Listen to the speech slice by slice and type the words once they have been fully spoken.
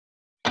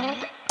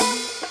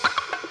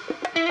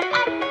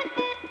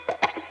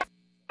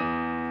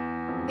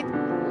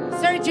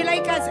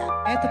July Kaza.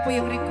 Ito po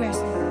yung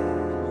request.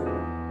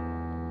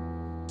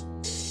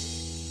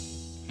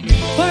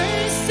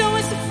 First I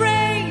was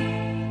afraid,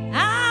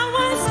 I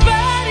was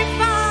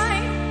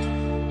terrified,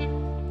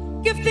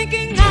 kept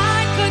thinking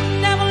I could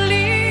never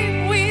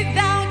live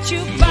without you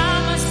by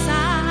my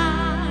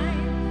side.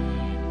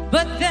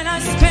 But then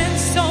I spent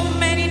so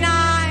many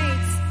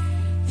nights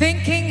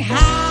thinking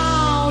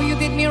how you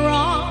did me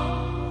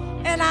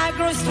wrong, and I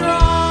grew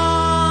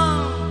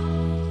strong,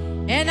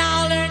 and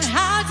I learned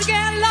how to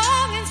get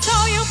along, and so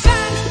you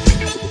back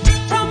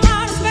from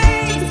outer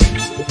space.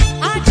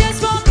 I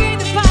just walked in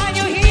to find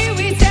you here.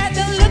 We said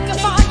the look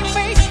upon your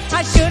face.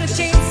 I should have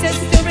changed this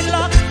stupid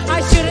lock.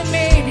 I should have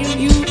made you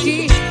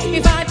beauty.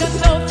 If I don't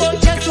know for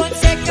just 1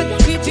 second,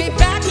 we'd be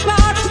back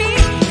part of me.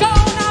 Go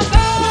now,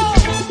 go.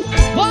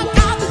 Walk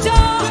out the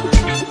door.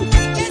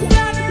 Just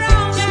turn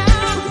around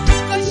now,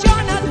 'cause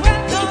you're not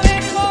welcome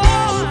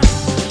anymore.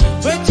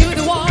 Weren't you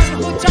the one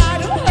who tried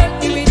to hurt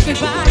me with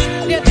goodbye?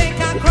 You think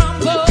I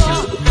crumble?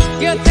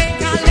 You think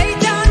I lay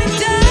down and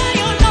die?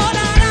 You know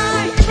that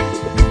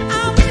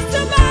I will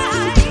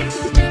survive.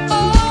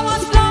 Oh,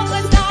 as long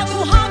as I do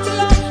how to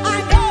love, I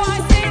know I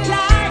stay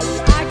alive.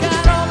 I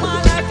got all my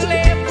life to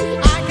live.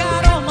 I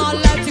got all my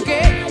life to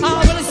give. I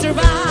will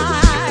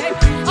survive.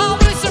 I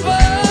will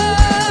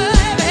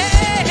survive.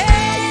 Hey,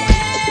 hey.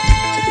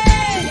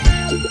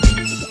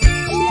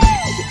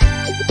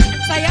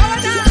 Sayawan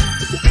na.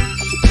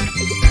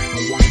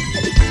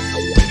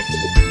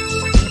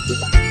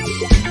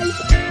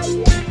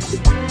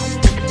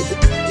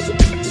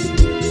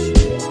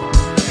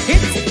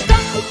 It's the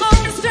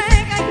only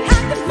strength I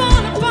had to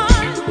fall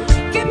upon.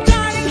 Keep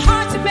trying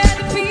hard to bear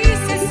the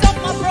pieces of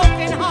my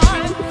broken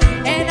heart.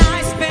 And I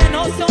spent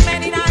oh so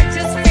many nights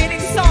just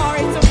feeling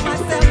sorry to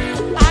myself.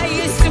 I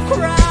used to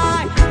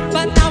cry,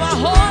 but now I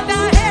hold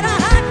my head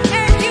high,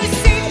 and you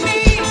see me,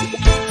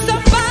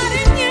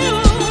 somebody new.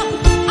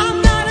 I'm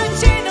not a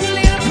chained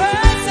little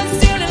person,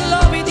 still in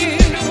love with you.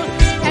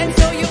 And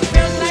so you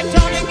feel like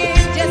jumping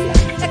in, just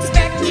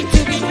expect me to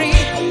be free,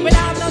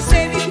 without no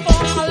saving for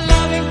my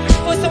loving,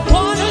 for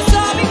someone who's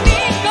loving me.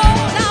 Go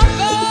now,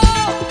 go.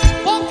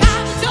 Walk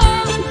out the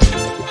door.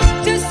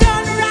 Just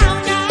turn around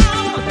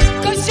now,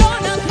 'cause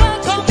you're not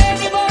welcome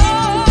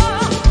anymore.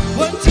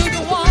 Weren't you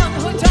the one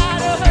who tried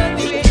to hurt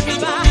me with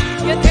goodbye?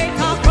 You think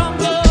I'll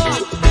crumble?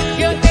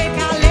 You think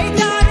I'll lay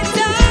down and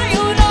die?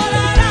 You know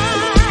that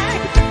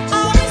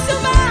I will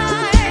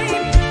survive.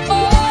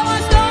 Oh,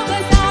 as long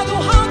as I do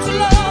how to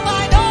love,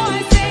 I know I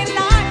stay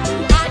alive.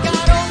 I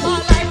got all my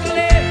life to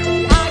live.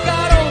 I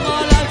got all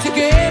my life to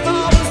give. I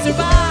will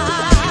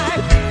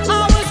survive. I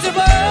will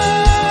survive.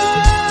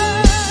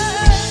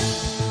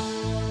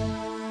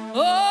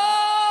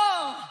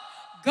 Oh,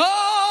 go